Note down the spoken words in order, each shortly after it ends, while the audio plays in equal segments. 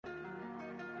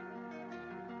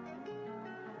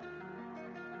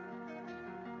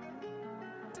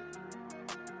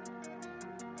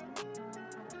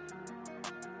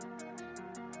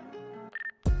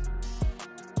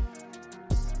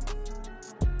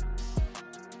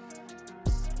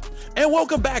And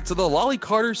welcome back to the Lolly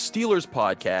Carter Steelers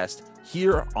podcast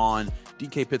here on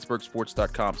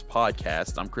DKPittsburghSports.com's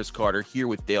podcast. I'm Chris Carter here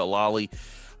with Dale Lolly.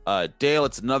 Dale,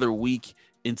 it's another week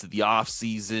into the off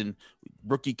season.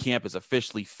 Rookie camp is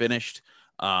officially finished.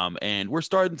 And we're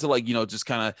starting to just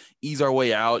kind of ease our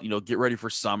way out, get ready for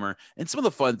summer. And some of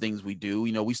the fun things we do,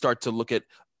 we start to look at,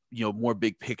 more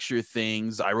big picture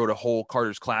things. I wrote a whole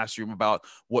Carter's Classroom about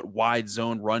what wide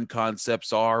zone run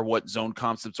concepts are, what zone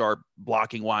concepts are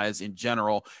blocking wise in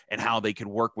general, and how they could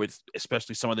work with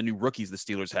especially some of the new rookies the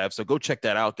Steelers have. So go check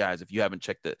that out, guys, if you haven't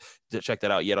checked that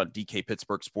out yet on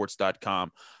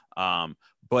DKPittsburghSports.com.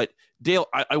 But Dale,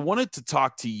 I wanted to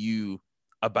talk to you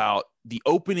about the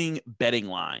opening betting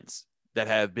lines that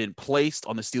have been placed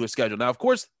on the Steelers schedule. Now, of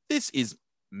course, this is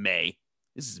May.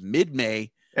 This is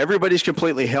mid-May. Everybody's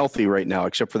completely healthy right now,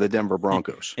 except for the Denver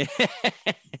Broncos.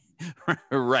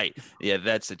 Right. Yeah,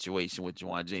 that situation with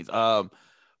Ja'Wuan James.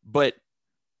 But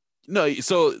no,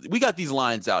 so we got these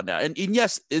lines out now. And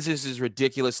yes, this is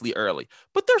ridiculously early,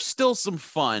 but there's still some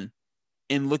fun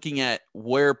in looking at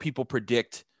where people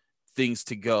predict things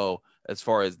to go as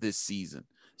far as this season.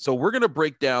 So we're going to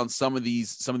break down some of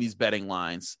these betting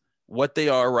lines, what they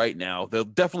are right now. They'll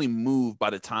definitely move by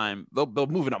the time they'll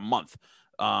move in a month.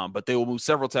 But they will move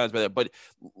several times by that. But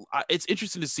it's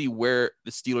interesting to see where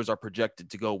the Steelers are projected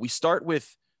to go. We start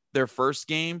with their first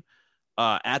game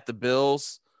at the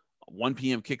Bills, 1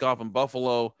 p.m. kickoff in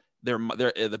Buffalo.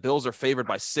 The Bills are favored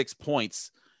by 6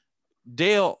 points.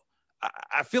 Dale,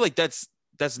 I feel like that's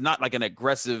not like an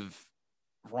aggressive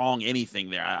wrong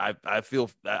anything there. I feel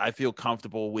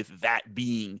comfortable with that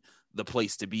being the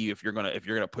place to be if you're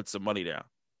gonna put some money down.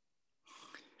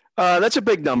 That's a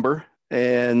big number.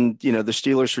 And, the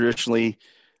Steelers traditionally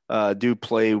do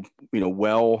play,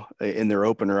 well in their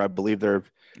opener. I believe they're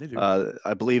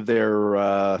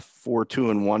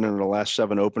 4-2-1 in their last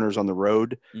 7 openers on the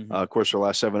road. Mm-hmm. Of course, their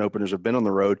last 7 openers have been on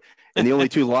the road, and the only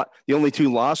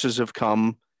two losses have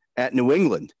come at New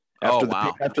England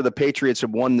after the Patriots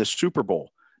have won the Super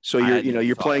Bowl. So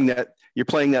you're playing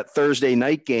that Thursday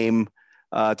night game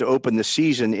to open the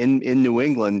season in New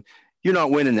England. You're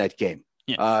not winning that game.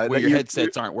 Yeah, where your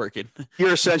headsets aren't working.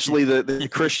 You're essentially the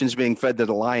Christians being fed to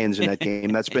the Lions in that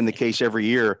game. That's been the case every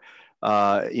year.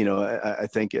 I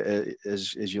think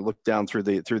as you look down through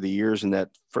the years in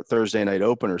that Thursday night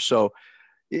opener. So,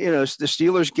 the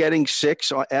Steelers getting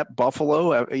 6 at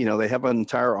Buffalo. They have an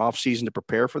entire offseason to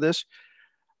prepare for this.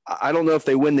 I don't know if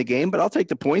they win the game, but I'll take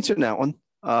the points in that one.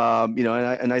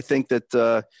 And I think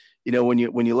that when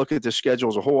you look at the schedule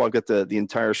as a whole, I've got the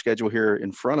entire schedule here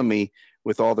in front of me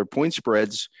with all their point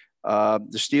spreads. The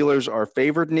Steelers are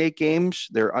favored in 8 games.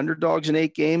 They're underdogs in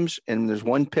 8 games, and there's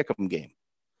 1 pick'em game.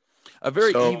 A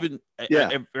very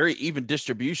even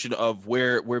distribution of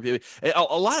where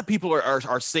a lot of people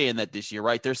are saying that this year,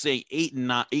 right? They're saying 8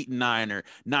 and 9 or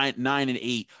 9 and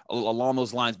 8 along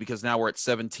those lines, because now we're at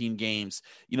 17 games.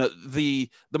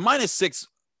 The -6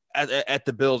 at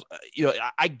the Bills,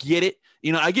 I get it.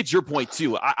 I get your point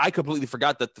too. I completely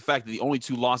forgot that the fact that the only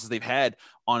 2 losses they've had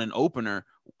on an opener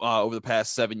over the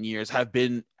past 7 years have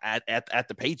been at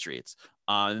the Patriots.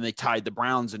 And they tied the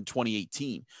Browns in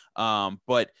 2018.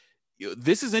 But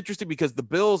this is interesting because the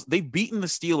Bills, they've beaten the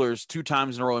Steelers 2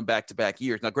 times in a row in back-to-back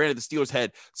years. Now, granted, the Steelers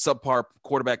had subpar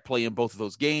quarterback play in both of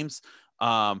those games.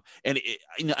 And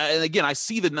again, I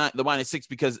see the -6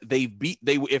 because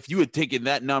if you had taken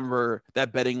that number,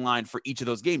 that betting line for each of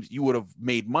those games, you would have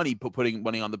made money putting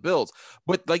money on the Bills.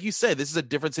 But like you said, this is a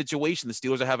different situation. The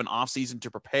Steelers are having off season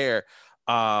to prepare.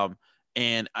 And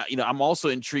I'm also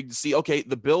intrigued to see, okay,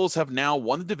 the Bills have now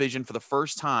won the division for the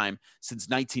first time since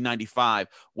 1995.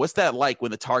 What's that like when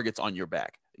the target's on your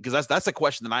back? Because that's a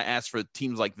question that I asked for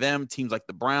teams like them, teams like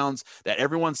the Browns, that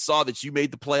everyone saw that you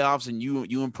made the playoffs and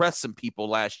you impressed some people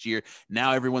last year.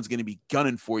 Now everyone's going to be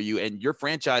gunning for you, and your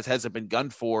franchise hasn't been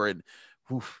gunned for in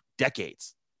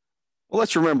decades. Well,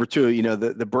 let's remember too,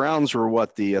 the Browns were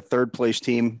the 3rd place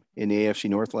team in the AFC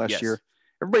North last year.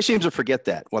 Everybody seems to forget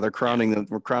that while they're crowning them.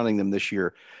 We're crowning them this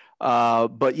year.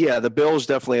 But yeah, the Bills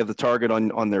definitely have the target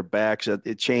on their backs.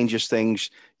 It changes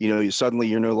things. Suddenly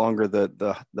you're no longer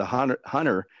the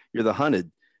hunter, you're the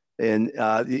hunted. And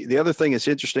the other thing that's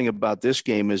interesting about this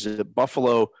game is that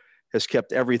Buffalo has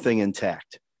kept everything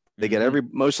intact. They get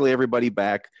mostly everybody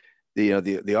back.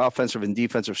 The offensive and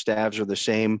defensive staffs are the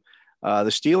same.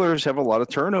 The Steelers have a lot of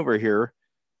turnover here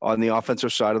on the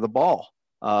offensive side of the ball.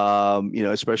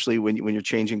 Especially when you're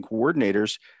changing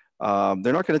coordinators.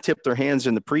 They're not going to tip their hands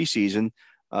in the preseason.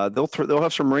 They'll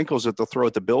have some wrinkles that they'll throw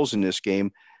at the Bills in this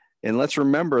game. And let's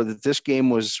remember that this game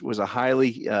was a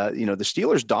highly, the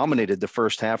Steelers dominated the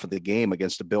first half of the game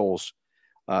against the Bills.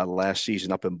 last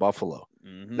season up in Buffalo.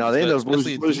 Mm-hmm. Now they ended up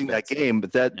losing that game,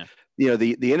 but that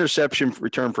the interception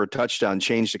return for a touchdown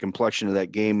changed the complexion of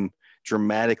that game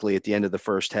dramatically at the end of the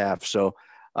first half. So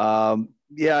I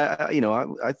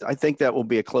think that will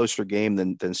be a closer game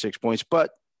than 6 points.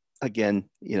 But again,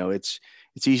 it's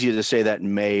easier to say that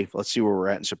in May. Let's see where we're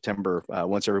at in September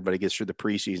once everybody gets through the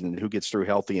preseason and who gets through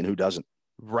healthy and who doesn't.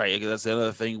 Right. That's the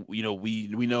other thing. We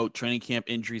know training camp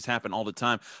injuries happen all the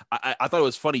time. I thought it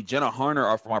was funny. Jenna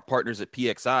Harner, from our partners at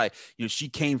PXI, she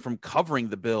came from covering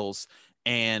the Bills,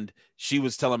 and she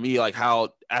was telling me like how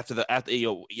after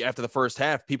the first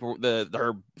half, people,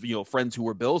 her friends who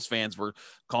were Bills fans were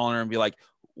calling her and be like,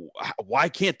 why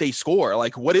can't they score?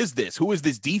 Like, what is this? Who is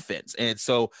this defense? And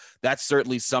so that's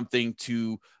certainly something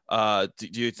to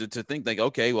think like,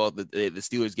 okay, well, the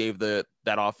Steelers gave that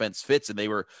offense fits, and they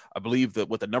were, I believe,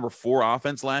 with the number 4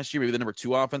 offense last year, maybe the number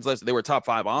 2 offense last year. They were top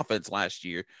 5 offense last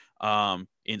year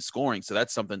in scoring. So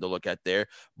that's something to look at there.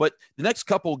 But the next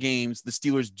couple games, the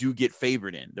Steelers do get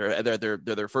favored in. They're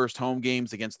their first home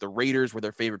games against the Raiders, where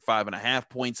they're favored 5.5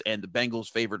 points, and the Bengals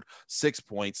favored 6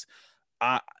 points.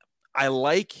 I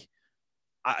like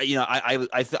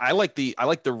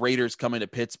the Raiders coming to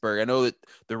Pittsburgh. I know that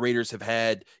the Raiders have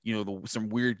had, some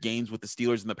weird games with the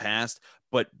Steelers in the past,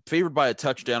 but favored by a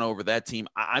touchdown over that team.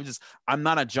 I'm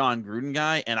not a John Gruden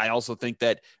guy. And I also think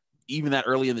that even that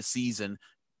early in the season,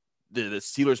 the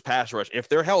Steelers pass rush, if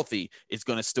they're healthy, is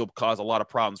going to still cause a lot of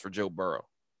problems for Joe Burrow.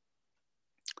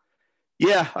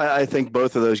 Yeah, I think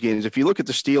both of those games, if you look at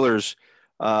the Steelers,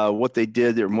 what they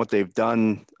did and what they've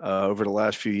done over the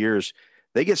last few years,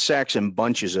 they get sacks in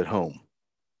bunches at home.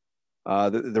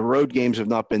 The road games have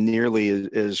not been nearly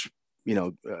as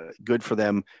good for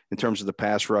them in terms of the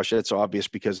pass rush. That's obvious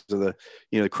because of the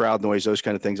crowd noise, those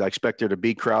kind of things. I expect there to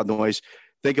be crowd noise.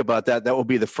 Think about that. That will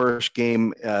be the first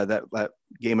game. That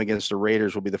game against the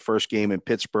Raiders will be the first game in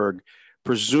Pittsburgh,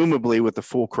 presumably with the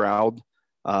full crowd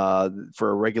for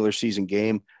a regular season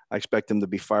game. I expect them to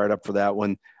be fired up for that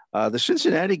one. The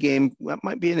Cincinnati game, that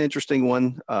might be an interesting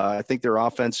one. I think their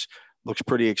offense looks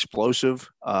pretty explosive,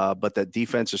 but that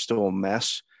defense is still a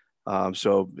mess.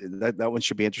 So that one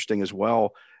should be interesting as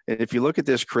well. And if you look at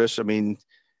this, Chris, I mean,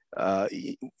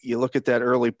 you look at that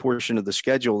early portion of the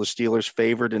schedule, the Steelers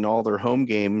favored in all their home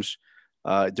games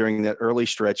during that early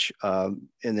stretch. And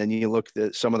then you look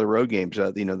at some of the road games,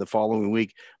 the following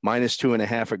week,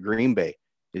 -2.5 at Green Bay.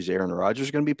 Is Aaron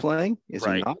Rodgers going to be playing? Is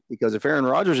he not? Because if Aaron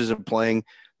Rodgers isn't playing,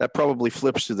 that probably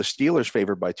flips to the Steelers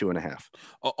favored by 2.5.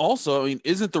 Also, I mean,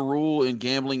 isn't the rule in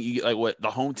gambling the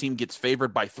home team gets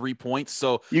favored by 3 points?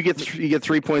 So you get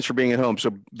 3 points for being at home.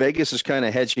 So Vegas is kind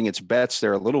of hedging its bets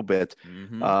there a little bit.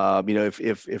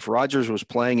 Mm-hmm. If Rodgers was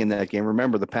playing in that game,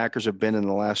 remember the Packers have been in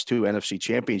the last 2 NFC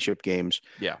Championship games.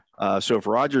 Yeah. So if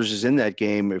Rodgers is in that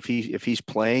game, if he's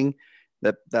playing,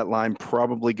 that line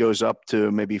probably goes up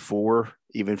to maybe 4,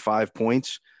 even 5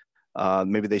 points.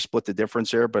 Maybe they split the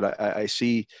difference there, but I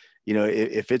see,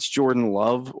 if it's Jordan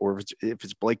Love or if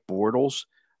it's Blake Bortles,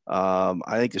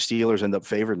 I think the Steelers end up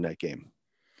favored in that game.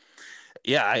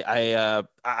 Yeah,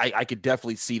 I could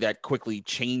definitely see that quickly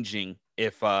changing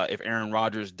if Aaron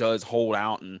Rodgers does hold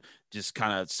out and just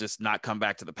not come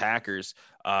back to the Packers.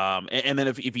 And then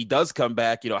if he does come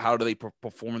back, how do they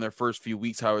perform in their first few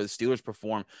weeks? How do the Steelers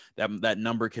perform? That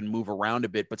number can move around a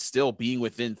bit, but still being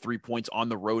within 3 points on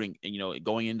the road and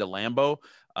going into Lambeau.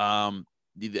 I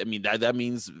mean, that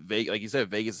means Vegas, like you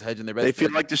said, Vegas is hedging their bets. They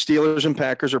feel like the Steelers and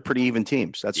Packers are pretty even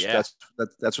teams. That's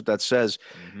what that says.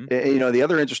 Mm-hmm. And, the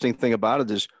other interesting thing about it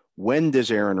is, when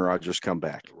does Aaron Rodgers come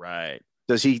back? Right.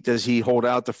 Does he hold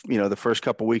out the first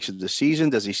couple of weeks of the season?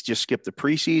 Does he just skip the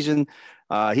preseason?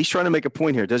 He's trying to make a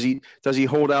point here. Does he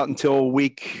hold out until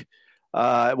week?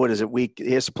 What is it?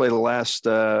 He has to play the last.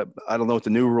 I don't know what the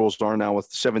new rules are now with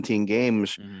 17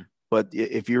 games. Mm-hmm. But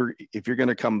if you're going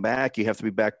to come back, you have to be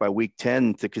back by week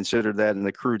 10 to consider that an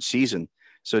accrued season.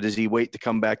 So does he wait to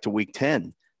come back to week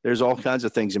 10? There's all kinds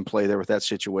of things in play there with that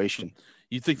situation.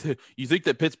 You think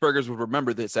that Pittsburghers would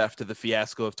remember this after the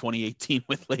fiasco of 2018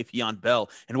 with Le'Veon Bell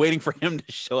and waiting for him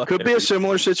to show up? Could be a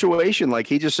similar situation. Like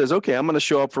he just says, okay, I'm going to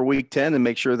show up for week 10 and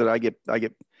make sure that I get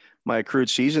my accrued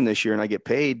season this year and I get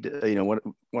paid,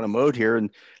 when I'm owed here. And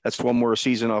that's one more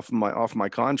season off my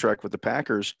contract with the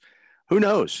Packers. Who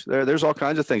knows? There's all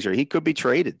kinds of things here. He could be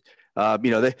traded.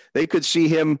 They could see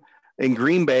him in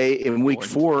Green Bay in week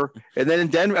 4 and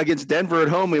then against Denver at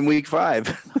home in week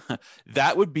 5.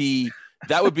 That would be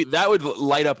that would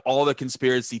light up all the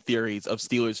conspiracy theories of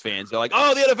Steelers fans. They're like,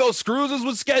 oh, the NFL screws us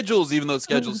with schedules, even though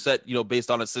schedules set,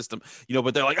 based on a system,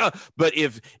 but they're like, oh, but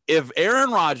if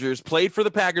Aaron Rodgers played for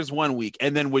the Packers one week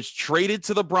and then was traded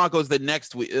to the Broncos the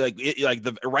next week,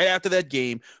 right after that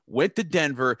game, went to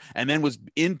Denver and then was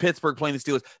in Pittsburgh playing the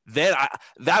Steelers, then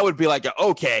that would be like,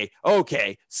 okay,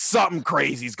 something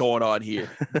crazy's going on here.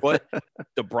 But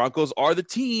the Broncos are the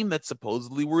team that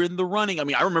supposedly were in the running. I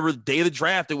mean, I remember the day of the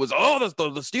draft, it was,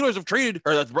 the Steelers have traded,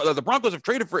 or the Broncos have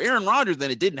traded for Aaron Rodgers.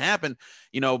 Then it didn't happen,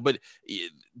 but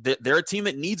they're a team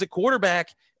that needs a quarterback.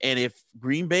 And if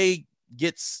Green Bay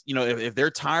gets, if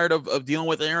they're tired of dealing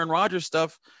with Aaron Rodgers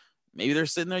stuff, maybe they're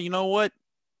sitting there, to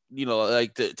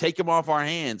take him off our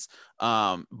hands.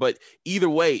 But either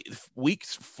way,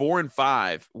 weeks 4 and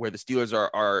 5, where the Steelers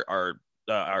are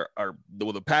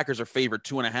the Packers are favored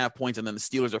 2.5 points, and then the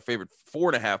Steelers are favored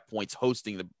 4.5 points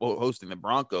hosting the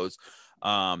Broncos.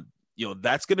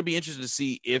 That's going to be interesting to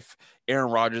see if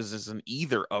Aaron Rodgers is in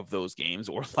either of those games,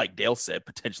 or like Dale said,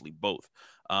 potentially both.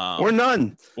 Or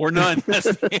none.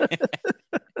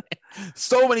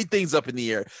 So many things up in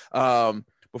the air.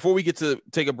 Before we get to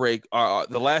take a break,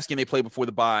 the last game they played before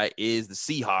the bye is the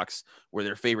Seahawks, where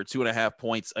they're favored 2.5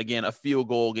 points. Again, a field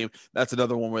goal game. That's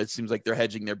another one where it seems like they're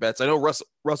hedging their bets. I know Russell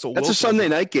Wilson. That's a Sunday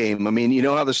night game. I mean, you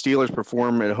know how the Steelers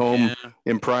perform at home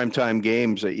in primetime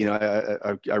games.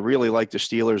 I really like the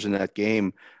Steelers in that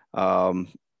game. I'll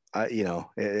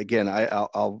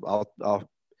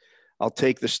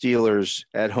take the Steelers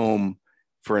at home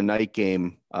for a night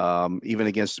game, even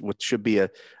against what should be a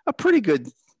pretty good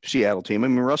Seattle team. I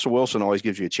mean, Russell Wilson always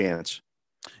gives you a chance.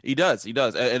 He does.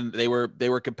 And they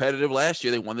were competitive last year.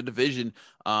 They won the division,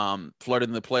 flirted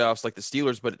in the playoffs like the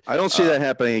Steelers, but I don't see that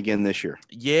happening again this year.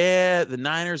 Yeah. The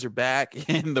Niners are back,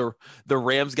 and the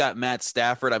Rams got Matt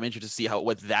Stafford. I'm interested to see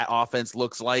what that offense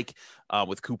looks like,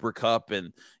 with Cooper Kupp,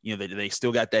 and, they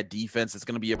still got that defense. It's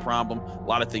going to be a problem. A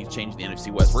lot of things change in the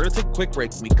NFC West. We're going to take a quick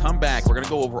break. When we come back, we're going to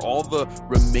go over all the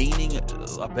remaining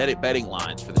betting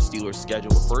lines for the Steelers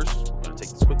schedule. But first, we're going to take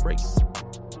this quick break.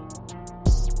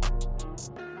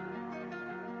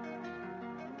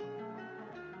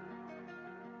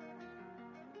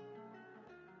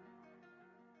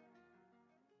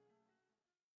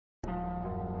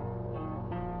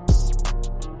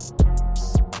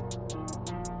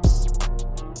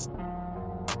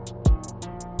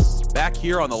 Back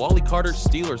here on the Lolly Carter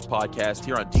Steelers podcast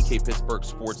here on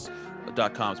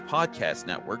DKPittsburghSports.com's podcast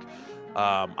network.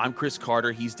 I'm Chris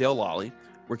Carter. He's Dale Lolly.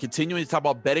 We're continuing to talk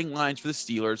about betting lines for the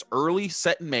Steelers, early,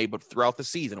 set in May, but throughout the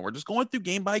season. We're just going through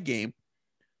game by game,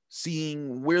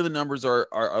 seeing where the numbers are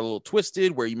a little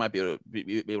twisted, where you might be able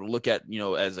to look at,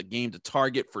 as a game to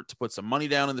target to put some money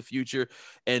down in the future.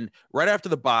 And right after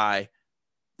the bye,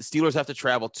 the Steelers have to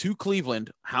travel to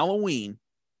Cleveland, Halloween,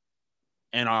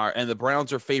 and the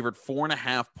Browns are favored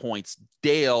 4.5 points.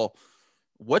 Dale,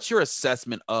 what's your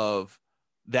assessment of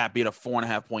that being a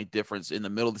 4.5 point difference in the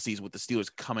middle of the season with the Steelers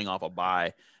coming off a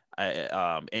bye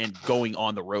and going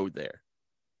on the road there?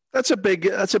 That's a big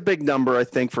number, I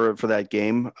think, for that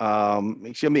game.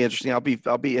 It's gonna be interesting.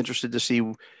 I'll be interested to see,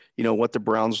 what the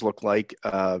Browns look like,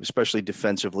 especially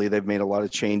defensively. They've made a lot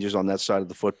of changes on that side of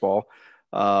the football.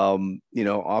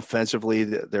 Offensively,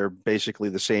 they're basically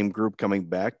the same group coming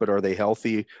back, but are they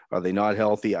healthy? Are they not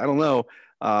healthy? I don't know.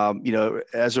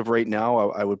 As of right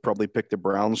now, I would probably pick the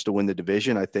Browns to win the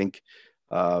division. I think,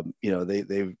 they're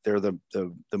the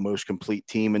most complete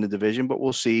team in the division, but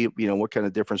we'll see, what kind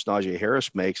of difference Najee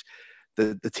Harris makes.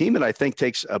 The team that I think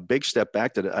takes a big step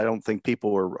back that I don't think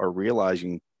people are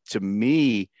realizing, to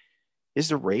me, is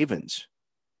the Ravens.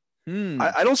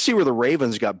 I don't see where the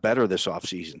Ravens got better this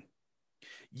offseason.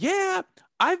 Yeah,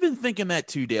 I've been thinking that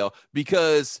too, Dale,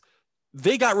 because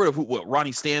they got rid of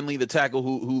Ronnie Stanley, the tackle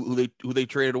who they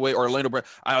traded away, or Orlando Brown.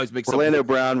 I always mix Orlando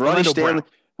Brown. Ronnie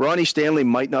Stanley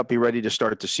might not be ready to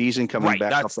start the season coming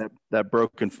back off that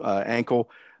broken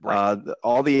ankle. Right.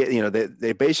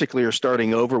 They basically are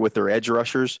starting over with their edge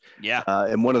rushers. Yeah.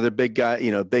 And one of the big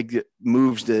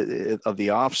moves of the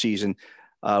offseason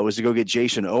was to go get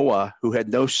Jason Owa, who had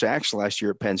no sacks last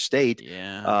year at Penn State.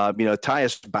 Yeah.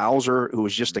 Tyus Bowser, who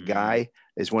was just a guy,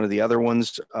 is one of the other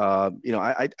ones. I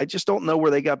just don't know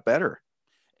where they got better.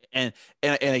 And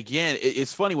again,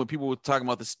 it's funny when people were talking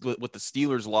about this, what the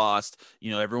Steelers lost,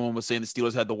 everyone was saying the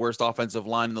Steelers had the worst offensive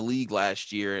line in the league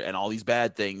last year and all these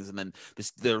bad things. And then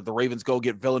the Ravens go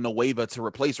get Villanueva to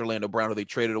replace Orlando Brown, who they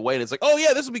traded away. And it's like, oh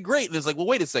yeah, this will be great. And it's like, well,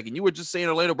 wait a second. You were just saying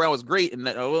Orlando Brown was great and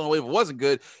that Villanueva wasn't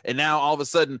good. And now all of a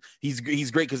sudden he's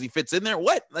great because he fits in there.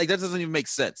 What? Like, that doesn't even make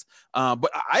sense. But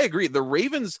I agree. The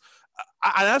Ravens,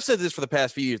 I've said this for the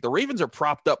past few years. The Ravens are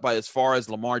propped up by as far as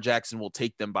Lamar Jackson will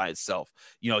take them by itself.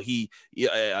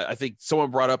 I think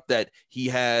someone brought up that he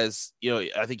has,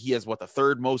 I think he has the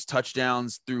third most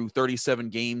touchdowns through 37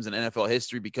 games in NFL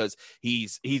history, because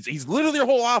he's literally their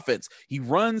whole offense. He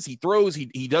runs, he throws,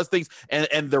 he does things,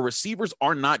 and the receivers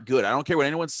are not good. I don't care what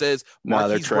anyone says. No,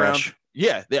 they're trash. Brown,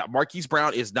 yeah, Marquise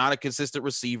Brown is not a consistent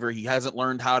receiver. He hasn't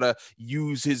learned how to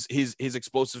use his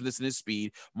explosiveness and his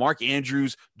speed. Mark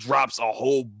Andrews drops a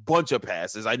whole bunch of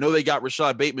passes. I know they got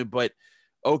Rashad Bateman, but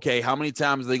okay, how many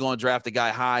times are they going to draft a guy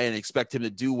high and expect him to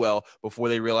do well before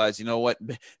they realize, you know what,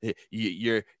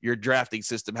 your drafting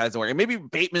system hasn't worked? And maybe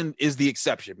Bateman is the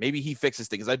exception. Maybe he fixes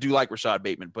things. I do like Rashad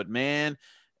Bateman, but man,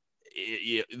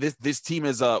 this team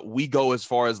is we go as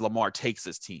far as Lamar takes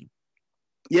this team.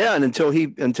 Yeah, and until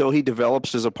he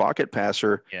develops as a pocket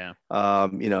passer, yeah.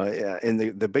 And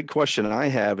the big question I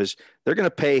have is, they're going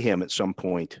to pay him at some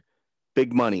point,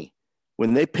 big money.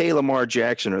 When they pay Lamar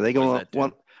Jackson, are they going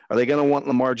to want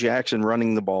Lamar Jackson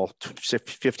running the ball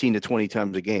 15 to 20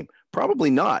 times a game? Probably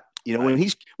not. When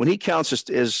he counts as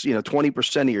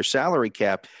 20% of your salary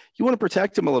cap, you want to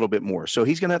protect him a little bit more. So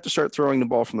he's going to have to start throwing the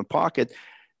ball from the pocket.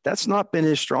 That's not been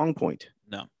his strong point.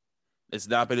 No. It's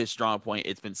not been his strong point.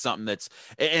 It's been something that's,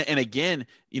 and again,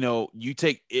 you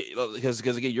take it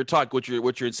because again, you're talking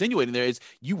what you're insinuating there is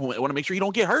you want to make sure you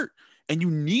don't get hurt, and you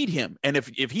need him. And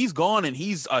if he's gone and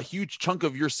he's a huge chunk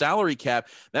of your salary cap,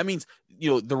 that means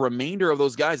the remainder of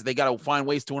those guys, they got to find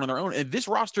ways to win on their own. And this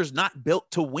roster is not built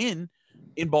to win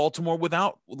in Baltimore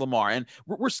without Lamar. And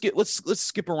let's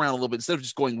skip around a little bit instead of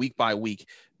just going week by week.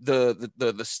 The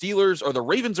Steelers or the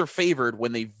Ravens are favored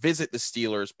when they visit the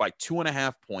Steelers by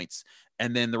 2.5 points.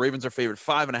 And then the Ravens are favored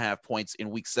 5.5 points in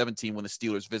week 17 when the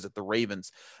Steelers visit the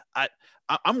Ravens.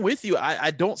 I'm with you. I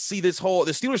don't see the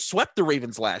Steelers swept the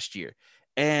Ravens last year,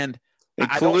 and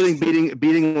including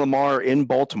beating Lamar in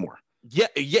Baltimore. Yeah.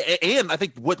 And I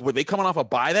think were they coming off a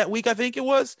bye that week? I think it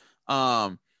was.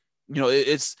 And the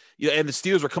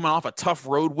Steelers were coming off a tough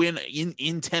road win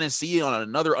in Tennessee on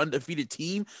another undefeated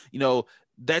team.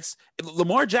 That's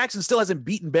Lamar Jackson still hasn't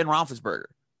beaten Ben Roethlisberger.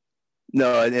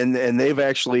 No, and they've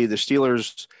actually, the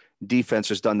Steelers defense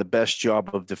has done the best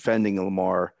job of defending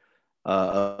Lamar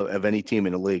of any team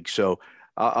in the league. So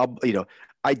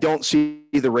I don't see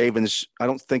the Ravens. I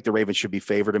don't think the Ravens should be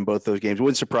favored in both those games. It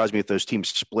wouldn't surprise me if those teams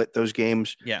split those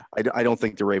games. Yeah, I don't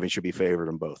think the Ravens should be favored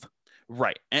in both.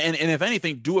 Right. And if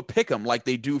anything, do a pick 'em like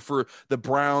they do for the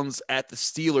Browns at the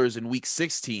Steelers in week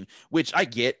 16, which I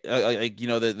get.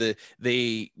 The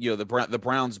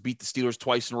Browns beat the Steelers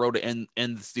twice in a row to end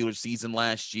the Steelers season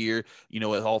last year,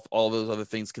 with all those other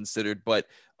things considered. But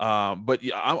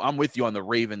yeah, I'm with you on the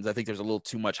Ravens. I think there's a little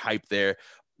too much hype there.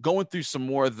 Going through some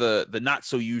more of the not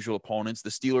so usual opponents,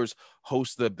 the Steelers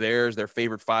host the Bears. They're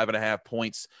favored 5.5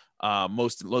 points.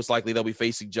 Most likely they'll be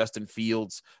facing Justin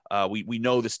Fields. We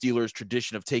know the Steelers'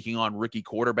 tradition of taking on rookie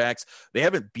quarterbacks. They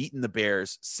haven't beaten the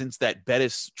Bears since that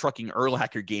Bettis Trucking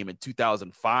Urlacher game in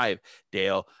 2005,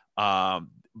 Dale.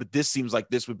 But this seems like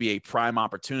this would be a prime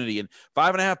opportunity, and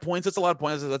 5.5 points, that's a lot of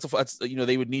points. That's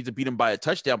they would need to beat them by a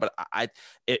touchdown. But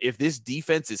if this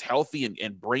defense is healthy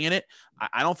and bringing it,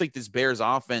 I don't think this Bears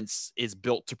offense is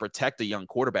built to protect a young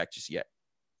quarterback just yet.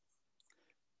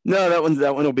 No,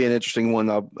 that one will be an interesting one.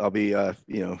 I'll be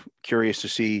curious to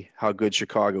see how good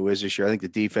Chicago is this year. I think the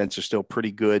defense is still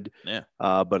pretty good. Yeah.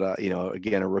 But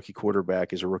again, a rookie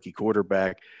quarterback is a rookie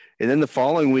quarterback. And then the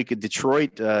following week at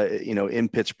Detroit, in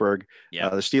Pittsburgh,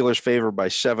 the Steelers favored by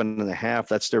 7.5.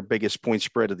 That's their biggest point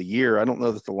spread of the year. I don't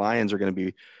know that the Lions are going to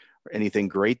be anything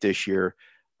great this year.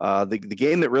 The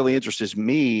game that really interests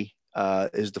me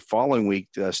is the following week,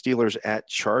 Steelers at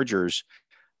Chargers.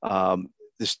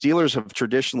 The Steelers have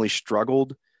traditionally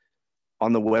struggled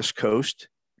on the West Coast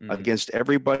against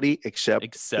everybody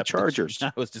except the Chargers.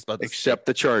 I was just about to except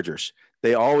the Chargers.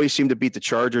 They always seem to beat the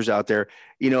Chargers out there.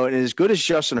 And as good as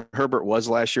Justin Herbert was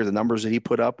last year, the numbers that he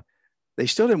put up, they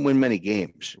still didn't win many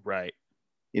games. Right.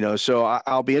 So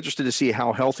I'll be interested to see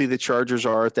how healthy the Chargers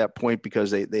are at that point, because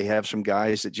they have some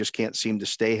guys that just can't seem to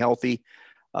stay healthy.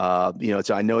 I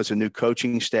know it's a new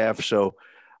coaching staff, so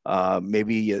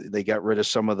maybe they got rid of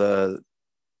some of the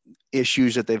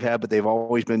issues that they've had, but they've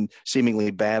always been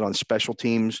seemingly bad on special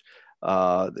teams.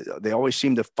 They always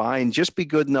seem to be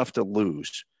good enough to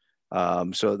lose.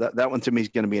 So that one to me is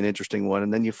going to be an interesting one.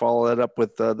 And then you follow that up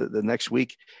with the next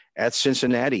week at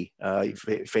Cincinnati,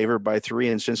 favored by 3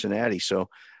 in Cincinnati. So,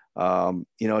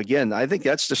 again, I think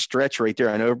that's the stretch right there.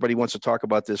 I know everybody wants to talk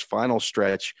about this final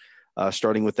stretch,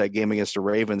 starting with that game against the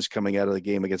Ravens, coming out of the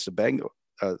game against the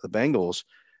Bengals.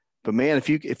 But man, if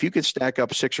you could stack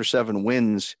up 6 or 7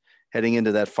 wins heading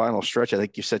into that final stretch, I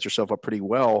think you set yourself up pretty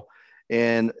well.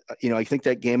 And, I think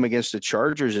that game against the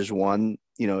Chargers is one,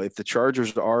 if the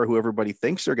Chargers are who everybody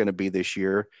thinks they're going to be this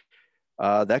year,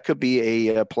 that could be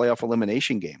a playoff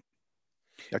elimination game.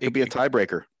 That could be a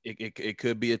tiebreaker. It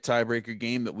could be a tiebreaker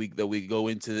game that we go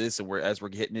into this, and as we're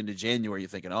getting into January, you're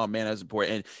thinking, oh man, that's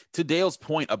important. And to Dale's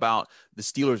point about the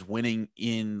Steelers winning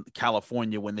in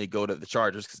California when they go to the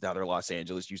Chargers, because now they're Los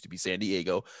Angeles, used to be San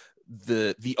Diego.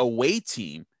 The away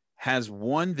team has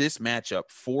won this matchup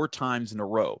 4 times in a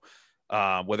row.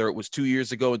 Whether it was 2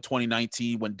 years ago in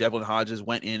 2019 when Devlin Hodges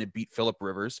went in and beat Phillip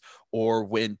Rivers, or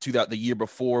the year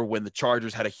before when the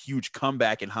Chargers had a huge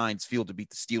comeback in Heinz Field to beat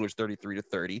the Steelers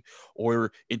 33-30,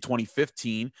 or in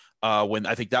 2015 when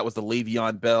I think that was the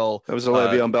Le'Veon Bell. That was a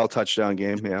Le'Veon Bell touchdown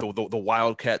game. Yeah, the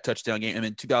Wildcat touchdown game, and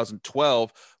then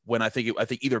 2012 when I think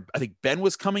Ben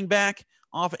was coming back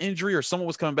off injury or someone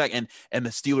was coming back, and the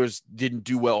Steelers didn't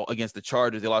do well against the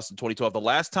Chargers. They lost in 2012. The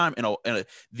last time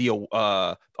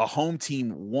a home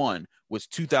team won was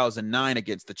 2009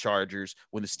 against the Chargers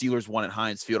when the Steelers won at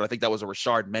Heinz Field. I think that was a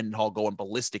Rashard Mendenhall going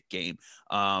ballistic game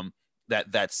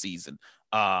that season.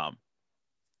 And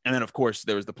then of course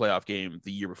there was the playoff game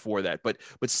the year before that. But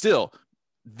still,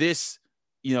 this,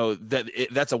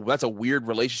 that's a weird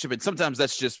relationship, and sometimes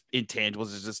that's just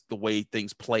intangibles. It's just the way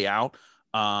things play out.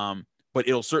 But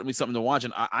it'll certainly be something to watch.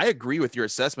 And I agree with your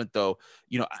assessment, though.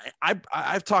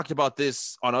 I've talked about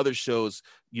this on other shows,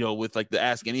 with like the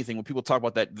Ask Anything, when people talk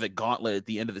about the gauntlet at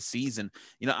the end of the season.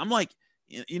 I'm like,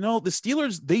 the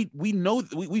Steelers,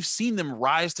 we've seen them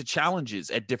rise to challenges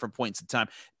at different points in time.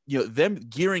 Them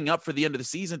gearing up for the end of the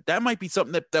season, that might be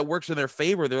something that works in their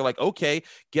favor. They're like, okay,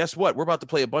 guess what? We're about to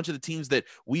play a bunch of the teams that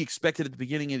we expected at the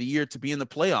beginning of the year to be in the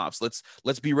playoffs.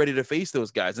 Let's be ready to face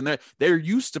those guys. And they're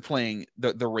used to playing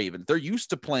the Ravens. They're used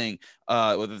to playing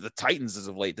the Titans as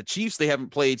of late. The Chiefs, they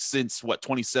haven't played since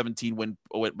 2017 when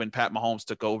Pat Mahomes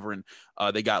took over and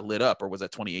they got lit up, or was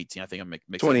that 2018? I think I'm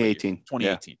mixing 2018.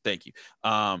 2018. Yeah. Thank you.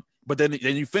 But then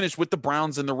you finish with the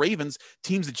Browns and the Ravens,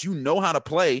 teams that how to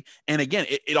play. And again,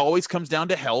 it always comes down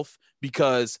to health,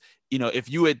 because,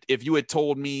 if you had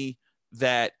told me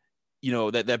that,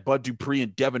 that Bud Dupree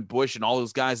and Devin Bush and all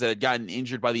those guys that had gotten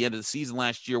injured by the end of the season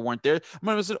last year weren't there, I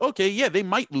might have said, okay, yeah, they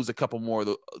might lose a couple more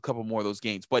of those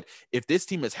games. But if this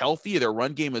team is healthy, their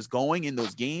run game is going in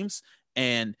those games,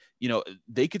 and,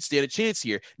 they could stand a chance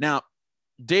here. Now,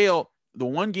 Dale, the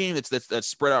one game that's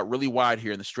spread out really wide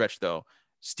here in the stretch, though,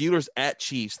 Steelers at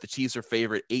Chiefs. The Chiefs are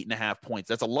favored 8.5 points.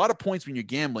 That's a lot of points when you're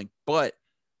gambling, but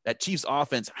that Chiefs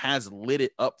offense has lit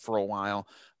it up for a while.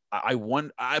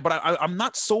 I'm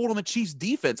not sold on the Chiefs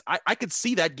defense. I could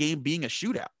see that game being a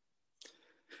shootout.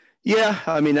 Yeah.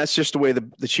 I mean, that's just the way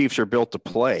the Chiefs are built to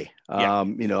play. Yeah.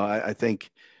 I think,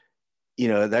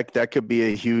 that could be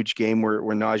a huge game where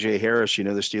Najee Harris, the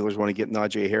Steelers want to get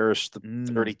Najee Harris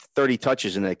 30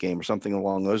 touches in that game or something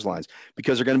along those lines,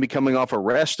 because they're going to be coming off a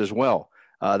rest as well.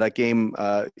 That game,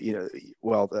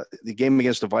 the game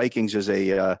against the Vikings is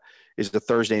a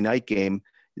Thursday night game.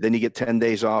 Then you get 10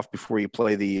 days off before you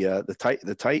play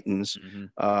the Titans.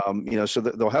 Mm-hmm. So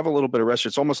they'll have a little bit of rest.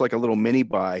 It's almost like a little mini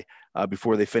bye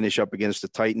before they finish up against the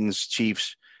Titans,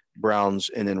 Chiefs, Browns,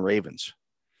 and then Ravens.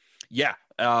 Yeah,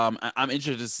 I'm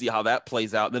interested to see how that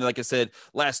plays out. Then, like I said,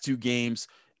 last 2 games.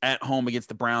 At home against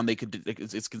the Brown,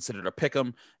 it's considered a pick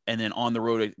 'em, and then on the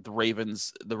road, the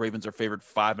Ravens are favored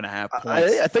 5.5 points.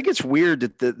 I think it's weird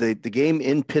that the game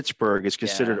in Pittsburgh is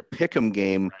considered a pick 'em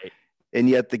game, right, and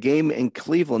yet the game in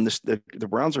Cleveland, the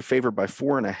Browns are favored by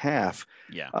 4.5.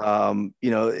 Yeah,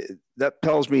 that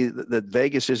tells me that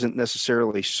Vegas isn't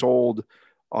necessarily sold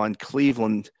on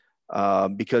Cleveland,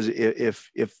 because if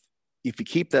you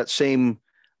keep that same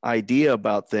idea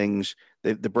about things.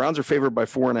 The Browns are favored by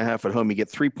 4.5 at home. You get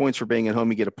 3 points for being at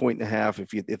home. You get 1.5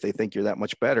 if they think you're that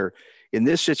much better. In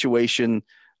this situation,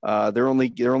 they're only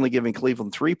giving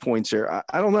Cleveland 3 points there.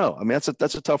 I don't know. I mean, that's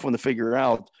a tough one to figure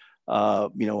out.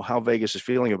 How Vegas is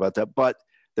feeling about that, but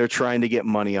they're trying to get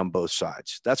money on both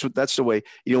sides. That's the way.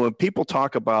 When people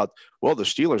talk about, well, the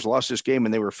Steelers lost this game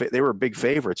and they were big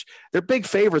favorites. They're big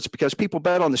favorites because people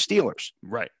bet on the Steelers.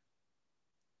 Right.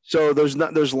 So those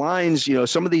lines,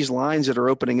 some of these lines that are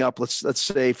opening up, let's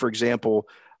say, for example,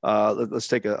 let's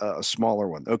take a smaller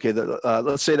one. Okay.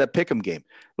 Let's say that pick'em game.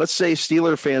 Let's say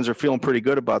Steeler fans are feeling pretty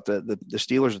good about the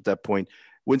Steelers at that point.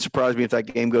 Wouldn't surprise me if that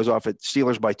game goes off at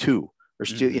Steelers by 2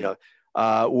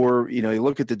 or you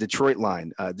look at the Detroit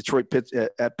line,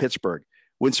 at Pittsburgh.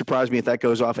 Wouldn't surprise me if that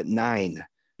goes off at 9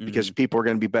 because people are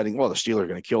going to be betting, well, the Steelers are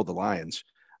going to kill the Lions.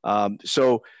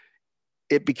 So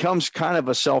it becomes kind of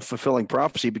a self-fulfilling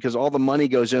prophecy because all the money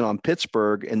goes in on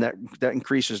Pittsburgh and that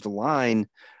increases the line.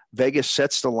 Vegas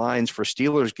sets the lines for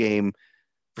Steelers game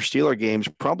for Steeler games,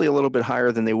 probably a little bit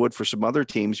higher than they would for some other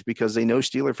teams because they know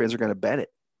Steeler fans are going to bet it.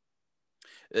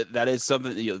 That is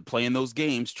something, playing those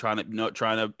games, trying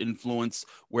to influence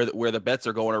where the bets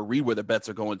are going, or read where the bets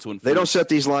are going to influence. They don't set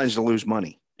these lines to lose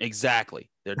money. Exactly.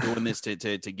 They're doing this to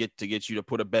get you to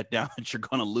put a bet down that you're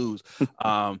going to lose.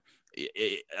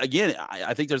 Again,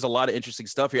 I think there's a lot of interesting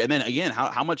stuff here. And then again,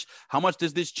 how much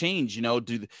does this change?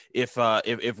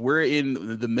 If we're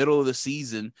in the middle of the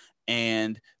season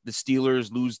and the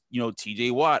Steelers lose,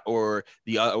 TJ Watt, or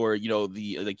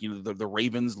the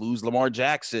Ravens lose Lamar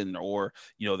Jackson, or,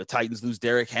 the Titans lose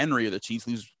Derrick Henry, or the Chiefs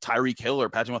lose Tyreek Hill or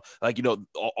Patrick,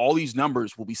 all these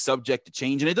numbers will be subject to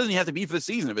change. And it doesn't have to be for the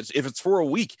season. If it's for a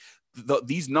week,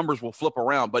 these numbers will flip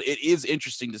around. But it is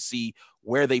interesting to see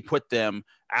where they put them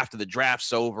after the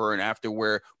draft's over and after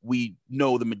where we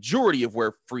know the majority of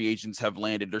where free agents have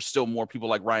landed. There's still more people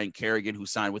like Ryan Kerrigan who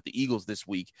signed with the Eagles this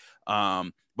week.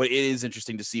 But it is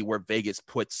interesting to see where Vegas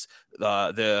puts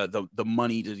the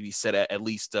money to be set at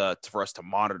least for us to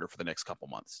monitor for the next couple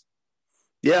months.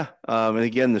 Yeah. And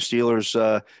again, the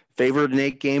Steelers favored in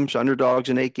 8 games, underdogs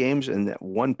in 8 games, and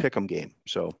one pick'em game.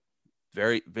 So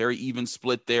very, very even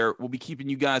split there. We'll be keeping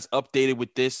you guys updated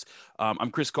with this.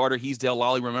 I'm Chris Carter. He's Dale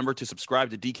Lally. Remember to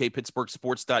subscribe to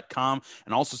DKPittsburghSports.com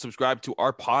and also subscribe to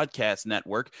our podcast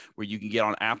network, where you can get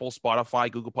on Apple,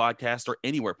 Spotify, Google Podcasts, or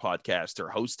anywhere podcasts are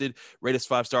hosted. Rate us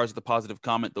 5 stars with a positive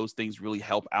comment. Those things really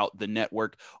help out the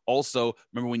network. Also,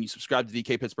 remember, when you subscribe to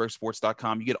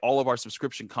DKPittsburghSports.com, you get all of our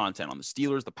subscription content on the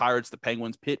Steelers, the Pirates, the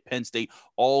Penguins, Pitt, Penn State,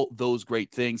 all those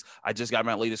great things. I just got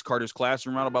my latest Carter's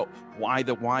Classroom out about why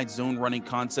the wide zone running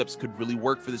concepts could really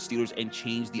work for the Steelers and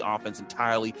change the offense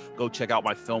entirely. Go check out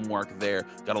my film work there.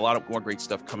 Got a lot of more great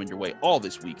stuff coming your way all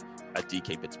this week at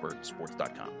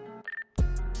DKPittsburghSports.com.